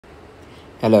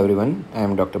Hello everyone, I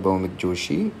am Dr. Biomechanics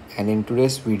Joshi, and in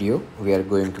today's video we are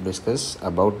going to discuss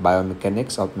about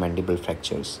biomechanics of mandible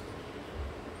fractures.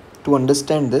 To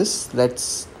understand this,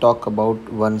 let's talk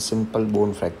about one simple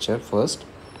bone fracture first.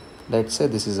 Let's say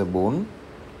this is a bone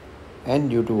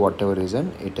and due to whatever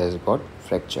reason it has got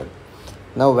fractured.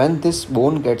 Now when this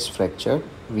bone gets fractured,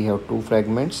 we have two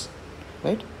fragments,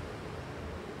 right?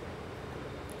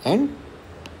 And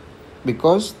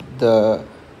because the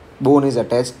bone is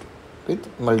attached with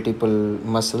multiple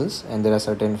muscles and there are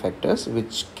certain factors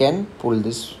which can pull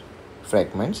these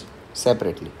fragments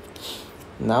separately.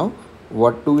 Now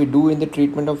what do we do in the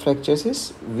treatment of fractures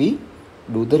is we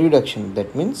do the reduction.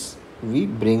 That means we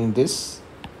bring these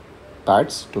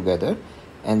parts together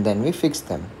and then we fix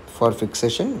them. For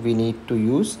fixation we need to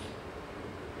use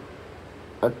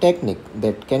a technique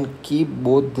that can keep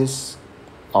both these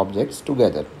objects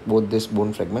together, both these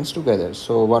bone fragments together.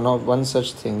 So one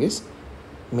such thing is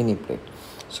mini plate.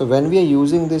 So when we are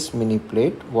using this mini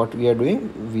plate, what we are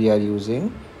doing, we are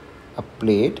using a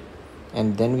plate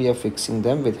and then we are fixing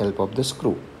them with help of the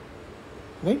screw,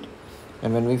 right?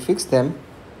 And when we fix them,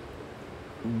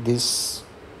 these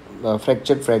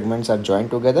fractured fragments are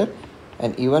joined together,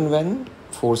 and even when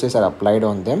forces are applied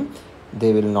on them,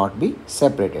 they will not be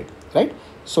separated, right?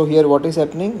 So here what is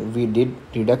happening, we did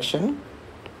reduction,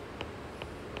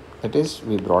 that is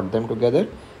we brought them together,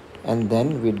 and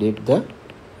then we did the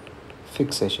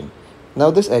fixation.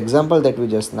 Now this example that we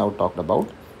just now talked about,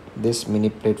 this mini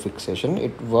plate fixation,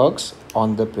 it works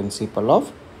on the principle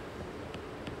of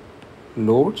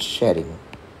load sharing.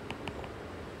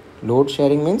 Load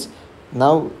sharing means,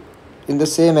 now in the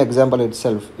same example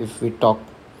itself, if we talk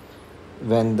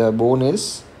when the bone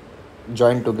is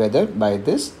joined together by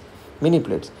this mini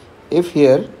plates, if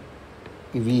here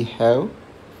we have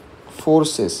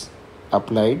forces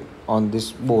applied on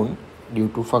this bone due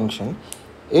to function,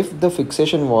 if the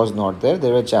fixation was not there,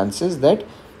 there were chances that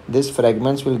these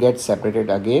fragments will get separated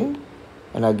again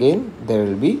and again. There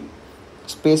will be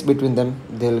space between them,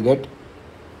 they will get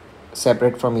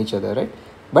separate from each other, right?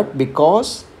 But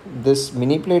because this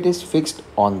mini plate is fixed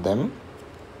on them,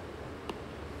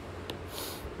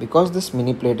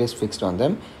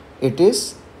 it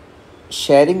is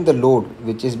sharing the load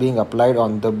which is being applied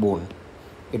on the bone.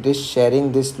 It is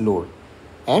sharing this load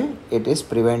and it is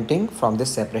preventing from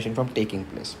this separation from taking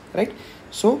place, right?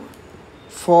 So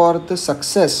for the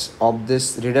success of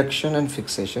this reduction and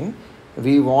fixation,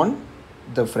 we want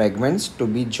the fragments to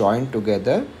be joined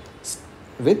together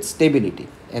with stability,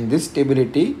 and this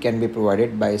stability can be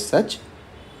provided by such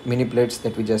mini plates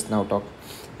that we just now talked.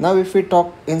 Now if we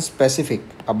talk in specific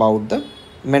about the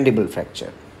mandible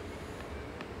fracture,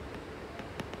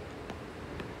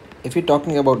 if we're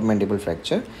talking about mandible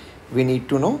fracture, we need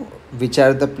to know which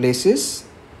are the places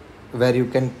where you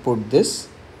can put this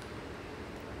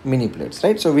mini plates,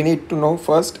 right? So we need to know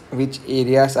first which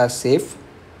areas are safe,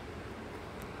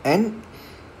 and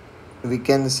we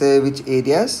can say which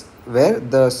areas where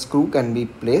the screw can be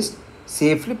placed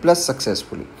safely plus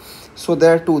successfully. So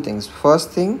there are two things.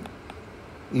 First thing,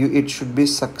 it should be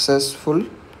successful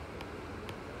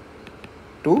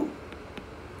to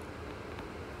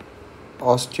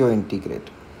osteointegrate.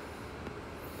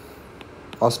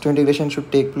 Osteointegration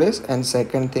should take place, and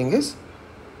second thing is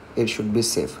it should be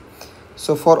safe.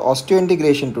 So for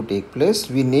osteointegration to take place,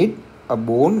 we need a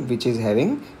bone which is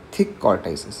having thick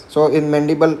cortices. So in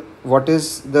mandible, what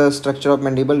is the structure of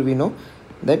mandible? We know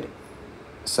that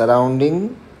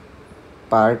surrounding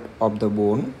part of the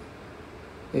bone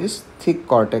is thick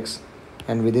cortex,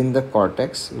 and within the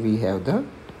cortex we have the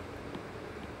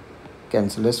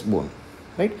cancellous bone,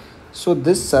 right? So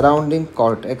this surrounding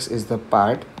cortex is the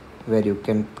part where you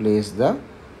can place the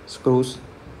screws,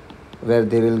 where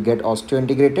they will get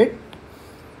osteointegrated.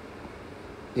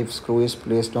 If screw is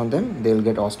placed on them, they will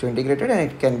get osteointegrated,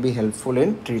 and it can be helpful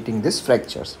in treating these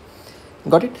fractures.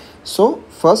 Got it? So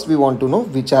first we want to know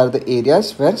which are the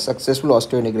areas where successful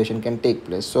osteointegration can take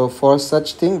place. So for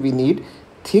such thing we need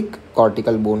thick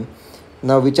cortical bone.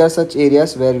 Now which are such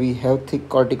areas where we have thick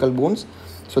cortical bones?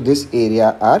 So this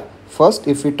area are, first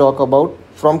if we talk about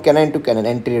from canine to canine,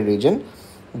 anterior region,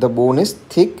 the bone is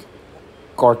thick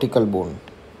cortical bone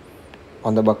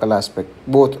on the buccal aspect,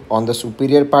 both on the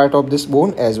superior part of this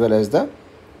bone as well as the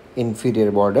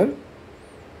inferior border.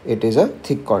 It is a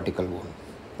thick cortical bone,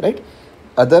 right?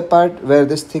 Other part where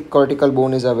this thick cortical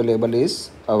bone is available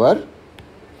is our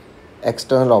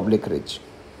external oblique ridge.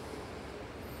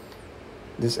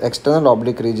 This external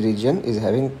oblique ridge region is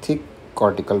having thick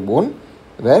cortical bone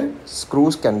where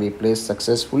screws can be placed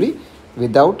successfully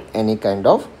without any kind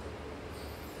of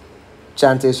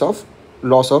chances of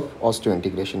loss of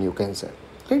osteointegration, you can say,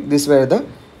 right? These were the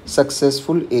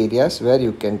successful areas where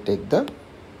you can take the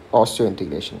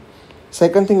osseointegration.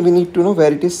 Second thing, we need to know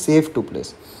where it is safe to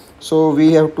place. So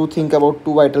we have to think about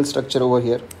two vital structure over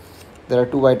here. There are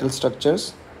two vital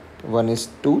structures. One is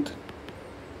tooth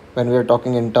when we are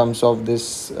talking in terms of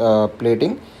this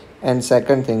plating, and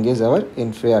second thing is our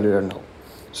inferior nerve.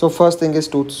 So first thing is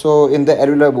tooth. So in the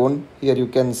areolar bone, here you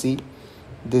can see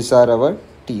these are our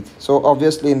teeth. So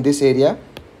obviously in this area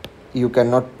you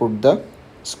cannot put the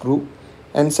screw.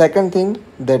 And second thing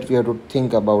that we have to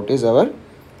think about is our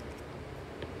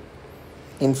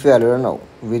inferior nerve,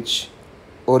 which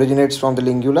originates from the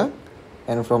lingula,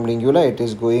 and from lingula it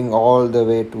is going all the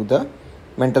way to the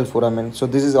mental foramen. So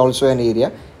this is also an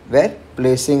area where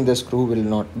placing the screw will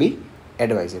not be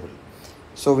advisable.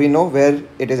 So we know where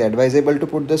it is advisable to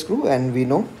put the screw, and we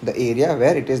know the area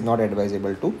where it is not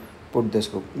advisable to put the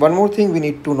screw. One more thing we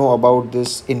need to know about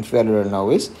this inferior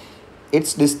nerve is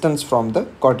its distance from the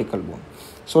cortical bone.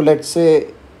 So let's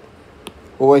say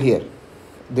over here,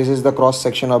 this is the cross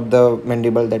section of the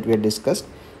mandible that we had discussed.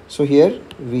 So here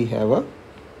we have a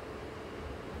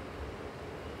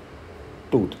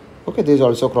tooth. Okay, this is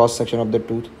also cross section of the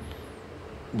tooth.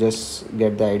 Just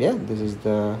get the idea. This is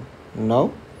the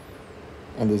nerve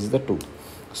and this is the tooth.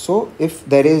 So if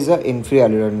there is a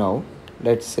inferior nerve,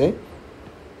 let's say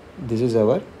this is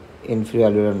our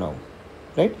inferior nerve,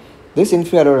 right? This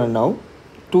inferior nerve,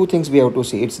 two things we have to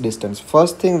see: its distance.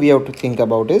 First thing we have to think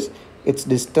about is its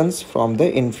distance from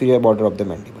the inferior border of the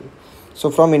mandible. So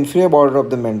from inferior border of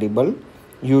the mandible,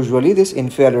 usually this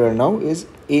inferior nerve is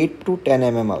 8 to 10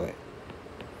 mm away.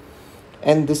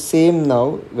 And the same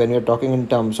nerve, when we are talking in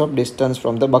terms of distance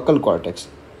from the buccal cortex,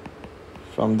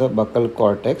 from the buccal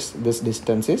cortex, this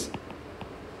distance is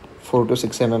 4 to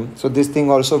 6 mm. So this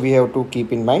thing also we have to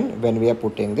keep in mind when we are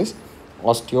putting this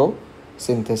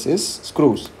osteosynthesis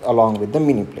screws along with the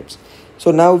mini plates.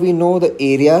 So now we know the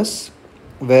areas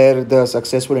where the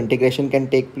successful integration can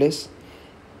take place,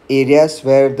 areas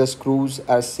where the screws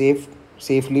are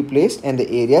safely placed, and the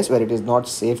areas where it is not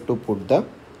safe to put the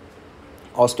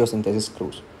osteosynthesis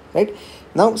screws, right?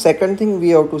 Now second thing we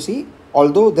have to see,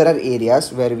 although there are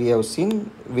areas where we have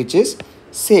seen which is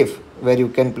safe, where you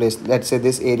can place, let's say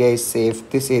this area is safe,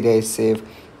 this area is safe,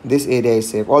 this area is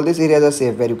safe, all these areas are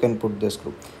safe where you can put the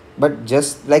screw. But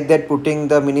just like that, putting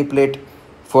the mini plate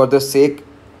for the sake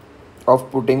of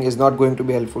putting is not going to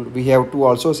be helpful. We have to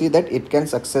also see that it can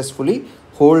successfully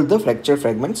hold the fracture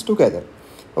fragments together.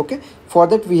 Okay, for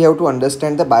that we have to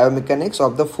understand the biomechanics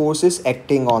of the forces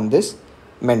acting on this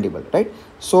mandible, right?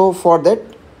 So for that,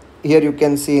 here you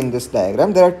can see in this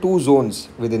diagram there are two zones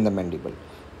within the mandible.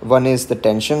 One is the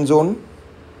tension zone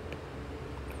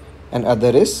and other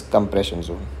is compression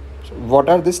zone. So what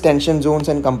are these tension zones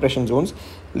and compression zones?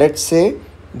 Let's say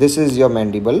this is your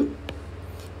mandible,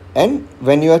 and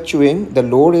when you are chewing, the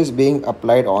load is being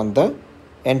applied on the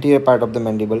anterior part of the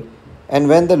mandible, and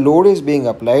when the load is being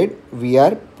applied, we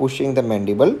are pushing the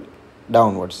mandible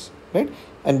downwards, right?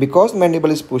 And because mandible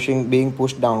is being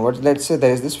pushed downwards, let's say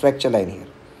there is this fracture line here.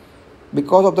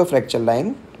 Because of the fracture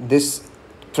line, these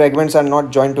fragments are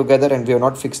not joined together and we have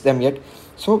not fixed them yet.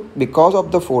 So because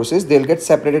of the forces, they'll get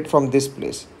separated from this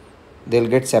place. They'll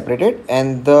get separated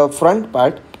and the front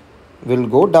part will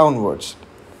go downwards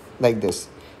like this.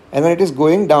 And when it is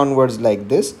going downwards like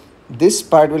this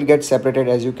part will get separated,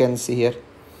 as you can see here.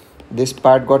 This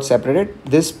part got separated,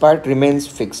 this part remains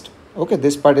fixed. Okay,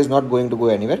 this part is not going to go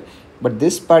anywhere, but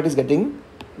this part is getting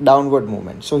downward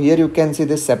movement. So here you can see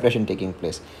this separation taking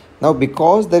place. Now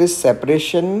because there is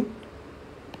separation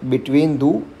between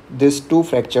these two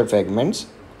fracture fragments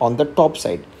on the top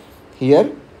side,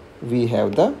 here we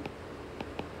have the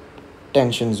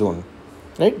tension zone,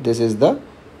 right? This is the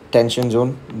tension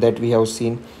zone that we have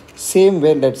seen. Same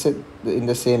way, let's say in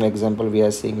the same example we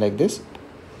are seeing like this,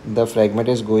 the fragment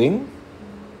is going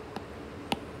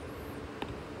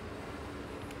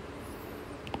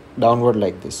downward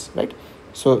like this, right?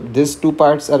 So these two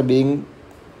parts are being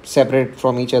separated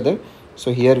from each other.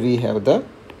 So here we have the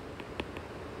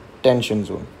tension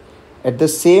zone. At the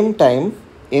same time,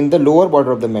 in the lower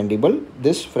border of the mandible,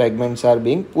 these fragments are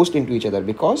being pushed into each other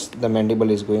because the mandible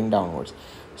is going downwards.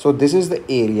 So this is the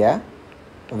area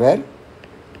where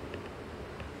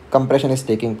compression is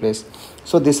taking place.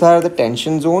 So these are the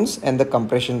tension zones and the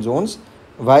compression zones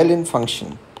while in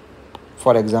function,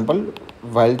 for example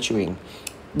while chewing.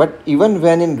 But even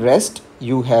when in rest,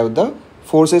 you have the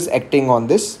forces acting on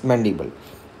this mandible.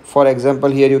 For example,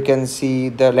 here you can see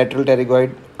the lateral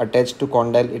pterygoid attached to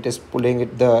condyle, it is pulling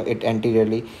it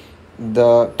anteriorly.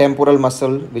 The temporal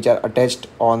muscle which are attached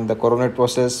on the coronary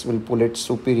process will pull it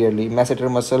superiorly.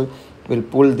 Masseter muscle will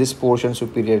pull this portion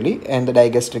superiorly, and the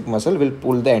digastric muscle will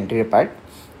pull the anterior part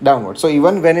downward. So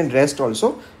even when in rest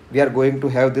also, we are going to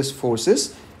have these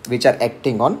forces which are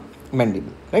acting on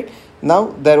mandible, right?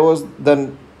 Now there was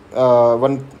the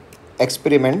one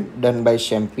experiment done by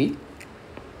Champy,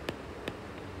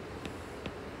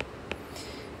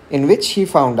 in which he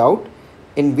found out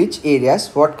in which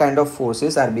areas what kind of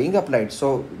forces are being applied.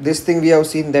 So this thing we have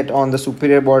seen that on the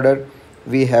superior border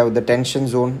we have the tension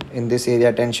zone. In this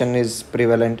area tension is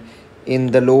prevalent.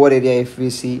 In the lower area, if we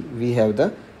see, we have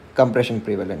the compression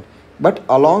prevalent. But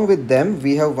along with them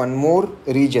we have one more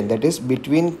region, that is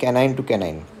between canine to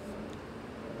canine.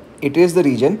 It is the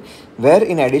region where,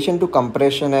 in addition to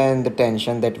compression and the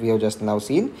tension that we have just now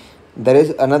seen, there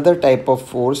is another type of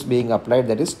force being applied,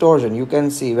 that is torsion. You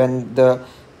can see when the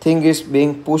thing is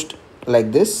being pushed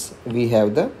like this, we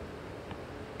have the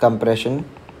compression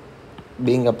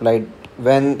being applied.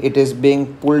 When it is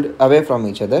being pulled away from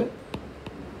each other,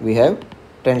 we have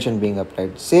tension being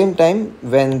applied. Same time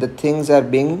when the things are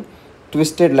being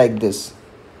twisted like this,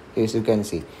 as you can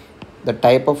see, the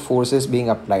type of forces being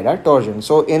applied are torsion.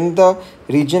 So in the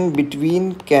region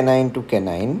between canine to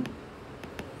canine,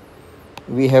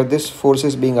 we have this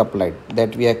forces being applied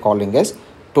that we are calling as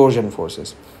torsion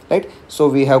forces, right? So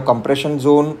we have compression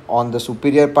zone on the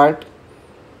superior part.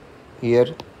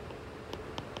 Here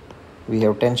we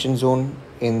have tension zone.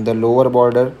 In the lower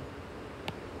border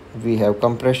we have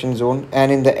compression zone,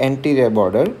 and in the anterior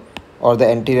border or the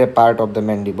anterior part of the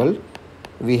mandible,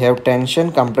 we have tension,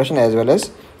 compression as well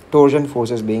as torsion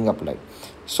forces being applied.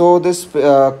 So this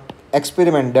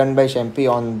experiment done by Champy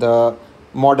on the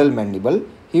model mandible,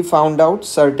 he found out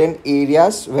certain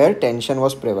areas where tension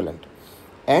was prevalent,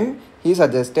 and he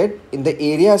suggested in the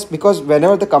areas, because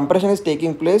whenever the compression is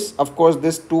taking place, of course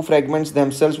these two fragments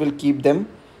themselves will keep them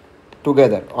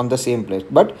together on the same place.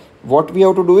 But what we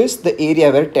have to do is the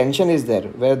area where tension is there,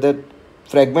 where the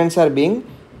fragments are being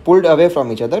pulled away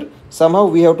from each other, somehow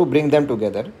we have to bring them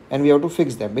together and we have to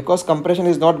fix them, because compression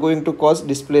is not going to cause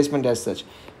displacement as such,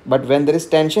 but when there is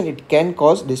tension it can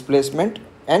cause displacement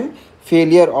and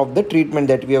failure of the treatment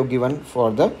that we have given for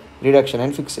the reduction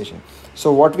and fixation.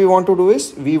 So what we want to do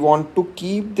is we want to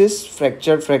keep this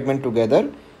fractured fragment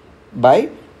together by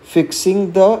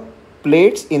fixing the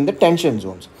plates in the tension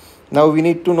zones. Now we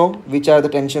need to know which are the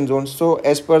tension zones. So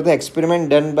as per the experiment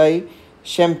done by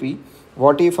Champy,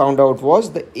 what he found out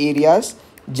was the areas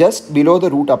just below the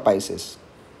root apices.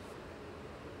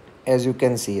 As you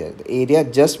can see here, the area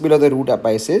just below the root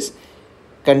apices,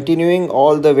 continuing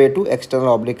all the way to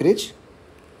external oblique ridge,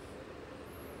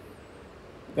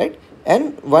 right?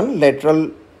 And one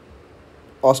lateral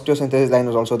osteosynthesis line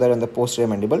was also there on the posterior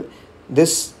mandible.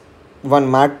 This one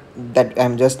mark that I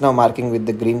am just now marking with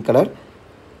the green color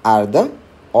are the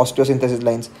osteosynthesis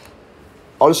lines.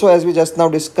 Also, as we just now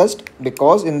discussed,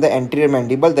 because in the anterior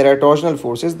mandible there are torsional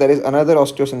forces, there is another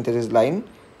osteosynthesis line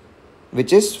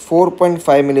which is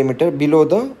 4.5 millimeter below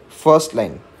the first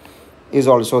line is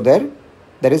also there.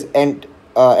 That is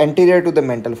anterior to the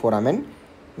mental foramen.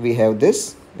 We have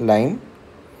this line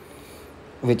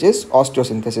which is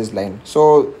osteosynthesis line.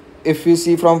 So if we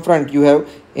see from front, you have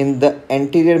in the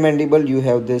anterior mandible you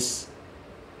have this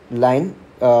line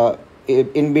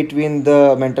in between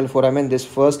the mental foramen, this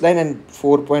first line, and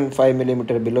 4.5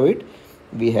 millimeter below it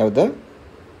we have the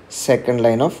second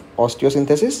line of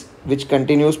osteosynthesis, which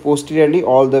continues posteriorly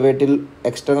all the way till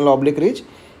external oblique ridge,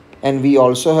 and we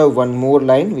also have one more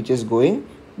line which is going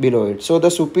below it. So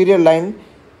the superior line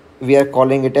we are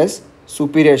calling it as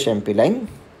superior Champy line,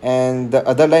 and the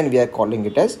other line we are calling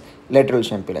it as lateral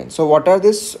Champy line. So what are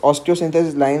these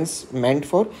osteosynthesis lines meant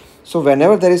for? So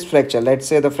whenever there is fracture, let's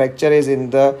say the fracture is in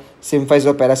the symphysis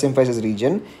or parasymphysis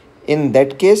region, in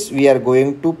that case we are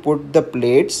going to put the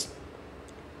plates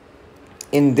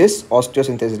in this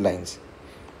osteosynthesis lines.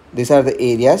 These are the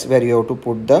areas where you have to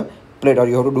put the plate, or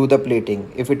you have to do the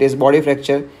plating. If it is body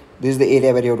fracture, this is the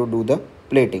area where you have to do the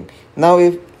plating. Now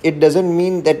if it doesn't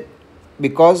mean that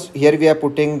because here we are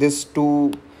putting these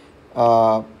two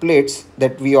plates,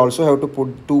 that we also have to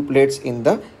put two plates in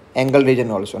the angle region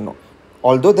also. No.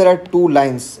 Although there are two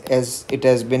lines as it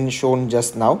has been shown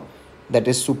just now, that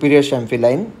is superior Champy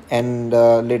line and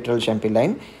lateral Champy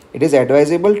line, it is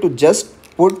advisable to just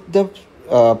put the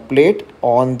plate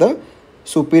on the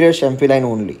superior Champy line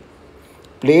only.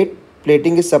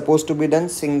 Plating is supposed to be done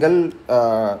single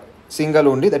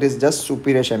only, that is just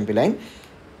superior Champy line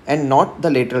and not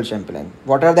the lateral Champy line.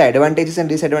 What are the advantages and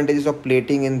disadvantages of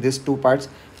plating in these two parts?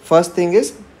 First thing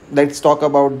is, let's talk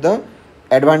about the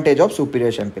advantage of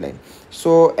superior Champy line.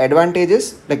 So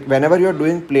advantages, like whenever you are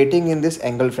doing plating in this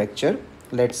angle fracture,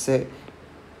 let's say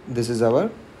this is our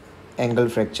angle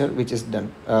fracture which is done,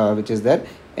 which is there,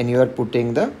 and you are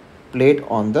putting the plate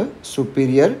on the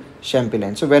superior Champy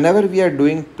line. So whenever we are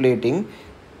doing plating,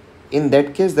 in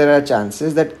that case there are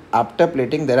chances that after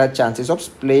plating there are chances of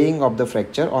splaying of the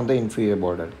fracture on the inferior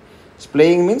border.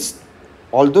 Splaying means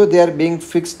although they are being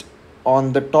fixed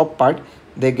on the top part,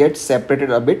 they get separated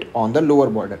a bit on the lower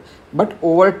border, but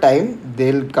over time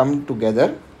they'll come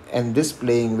together and this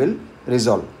splaying will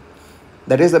resolve.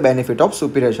 That is the benefit of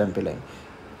superior Champy line.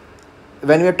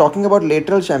 When we are talking about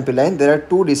lateral Champy line, there are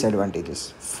two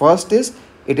disadvantages. First is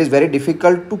it is very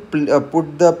difficult to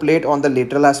put the plate on the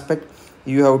lateral aspect.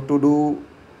 You have to do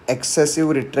excessive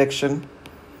retraction,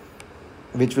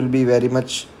 which will be very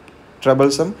much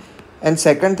troublesome. And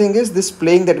second thing is this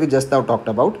splaying that we just now talked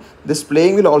about. This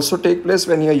splaying will also take place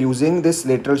when you are using this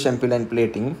lateral Champy line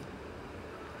plating.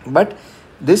 But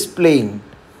this splaying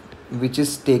which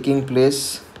is taking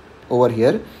place over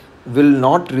here will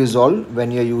not resolve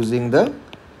when you are using the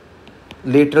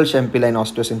lateral Champy line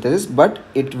osteosynthesis, but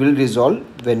it will resolve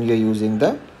when you are using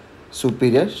the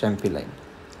superior Champy line.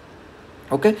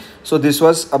 Okay, so this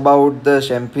was about the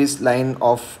Champy's line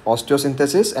of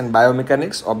osteosynthesis and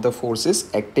biomechanics of the forces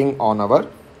acting on our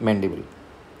mandible.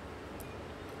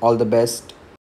 All the best.